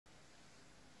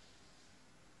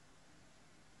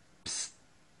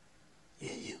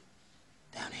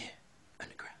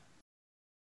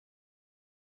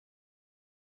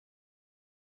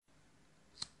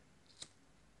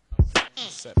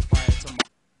set fire to my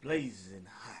blazing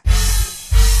hot.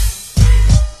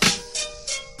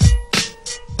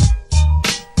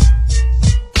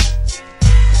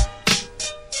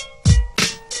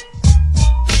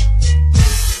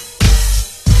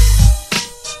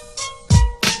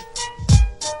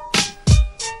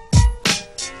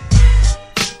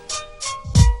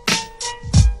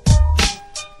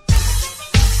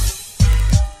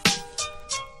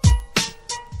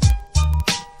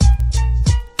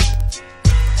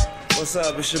 What's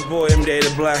up, it's your boy m.d.a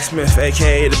the Blacksmith,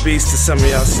 aka the Beast to some of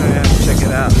y'all saying. Check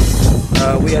it out.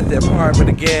 We at the apartment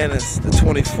again. It's the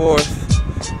 24th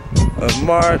of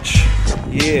March.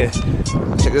 Yeah.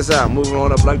 Check this out, moving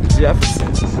on up like the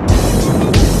Jeffersons.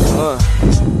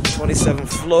 27th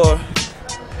floor.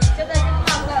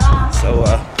 So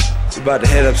we about to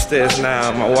head upstairs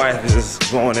now. My wife is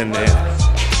going in there,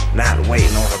 not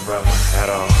waiting on her brother at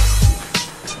all.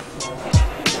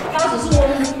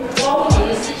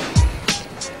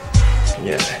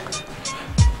 Yeah.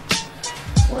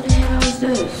 What the hell is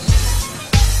this?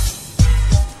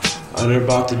 Oh, they're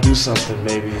about to do something,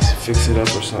 maybe fix it up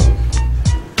or something,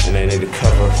 and they need to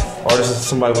cover. Or this is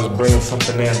somebody was bringing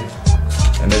something in,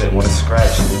 and they didn't want to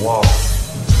scratch the wall.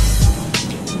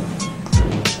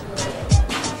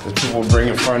 Cause people were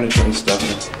bringing furniture and stuff.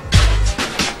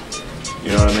 You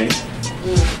know what I mean?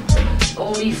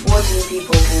 Only 14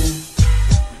 people can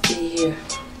be here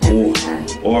every time.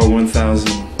 Or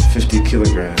 1,050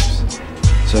 kilograms.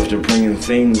 So if they're bringing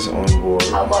things on board.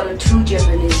 How about the 2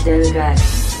 Japanese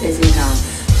delegates? Is enough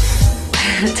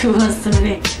to us to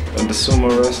me. And the sumo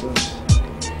wrestlers?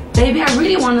 Baby, I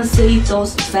really want to see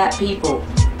those fat people.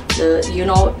 You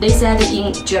know, they said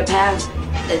in Japan,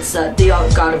 it's they all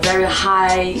got a very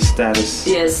high status.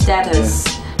 Yeah, status.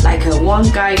 Yeah. Like one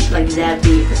guy like that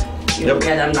big. You look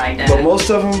at them like that. But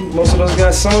most of those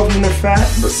guys, some of them are fat,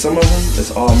 but some of them it's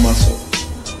all muscle.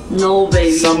 No,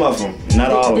 baby. Some of them,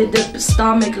 not all of them. The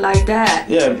stomach like that.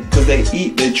 Yeah, because they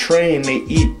eat, they train, they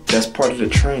eat. That's part of the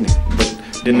training. But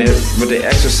then they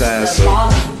exercise. The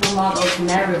supermodels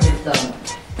narrative though.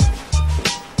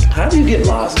 How do you get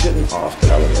lost getting off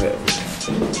that elevator?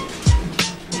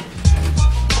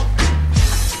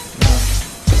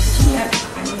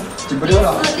 进不了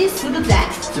了。你4个赞。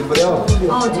进不了。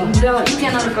哦，进不了。You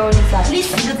cannot go inside. 你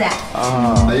4个赞。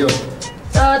啊，没有。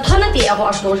他的电话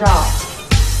是多少？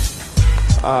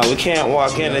 we can't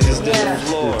walk in. They just did the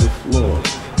floor.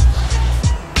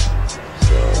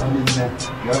 So.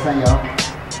 131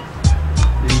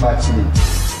 087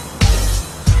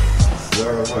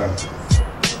 12块。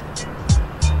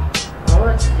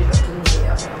我自己个真的要，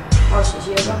好谢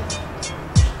谢吧。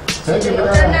真进不了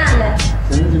了。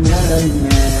真进不了了，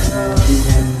今天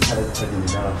才进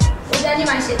得了。我家你们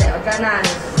现在要转哪里？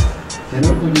现在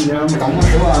估计他们刚刚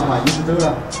收完嘛，一直走了。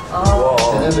哦。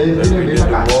现在没法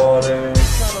干。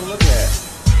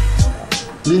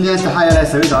明年还要来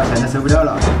收一道，现在收不了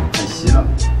了，太稀了。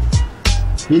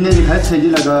明年就开始设计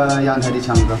那个阳台的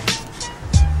墙子。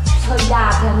拆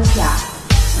阳台的下。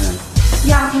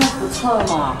阳台不拆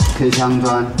嘛？贴墙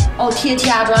砖。哦，贴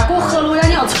墙砖，我合了呀，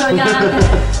你要拆阳台。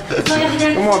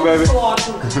Come on, baby.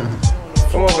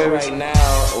 Come on, baby. Right now,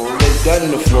 they've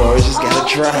done the floor. It's just gotta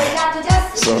dry.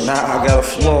 So now I got a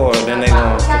floor. Then they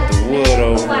gonna put the wood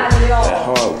over that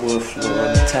hardwood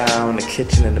floor, the tile, and the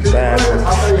kitchen, and the bathroom,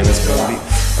 and it's gonna be,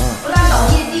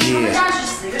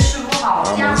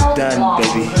 yeah, almost done,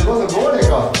 baby. 4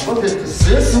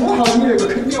月15号你那个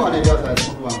肯定完的了噻，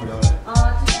怎么完不了了？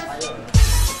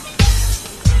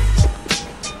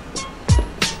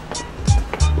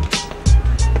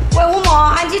 喂，我妈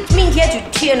喊你明天去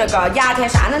贴那个阳台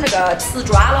上的那个瓷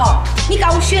砖了。你给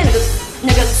我选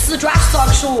那个瓷砖是咋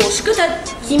个说？是给它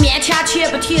一面墙贴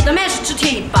不贴的，还是只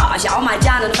贴一半？像我们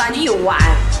讲的，反正1万。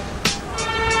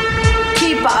贴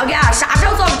一半个，啥时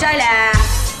候咋不摘呢？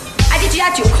俺这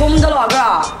家就空的了，哥。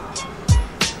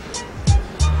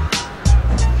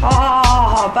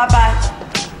好，拜拜。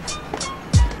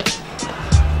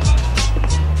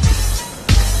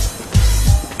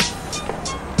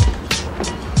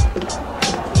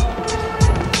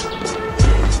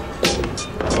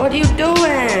 What are you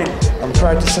doing? I'm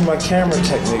practicing my camera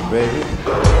technique, baby.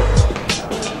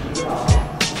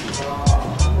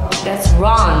 That's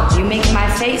wrong. You make my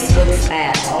face look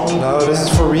fat. No, this is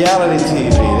for reality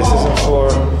TV. This isn't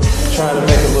for trying to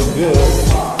make it look good.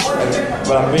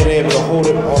 But I'm being able to hold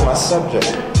it on my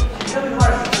subject.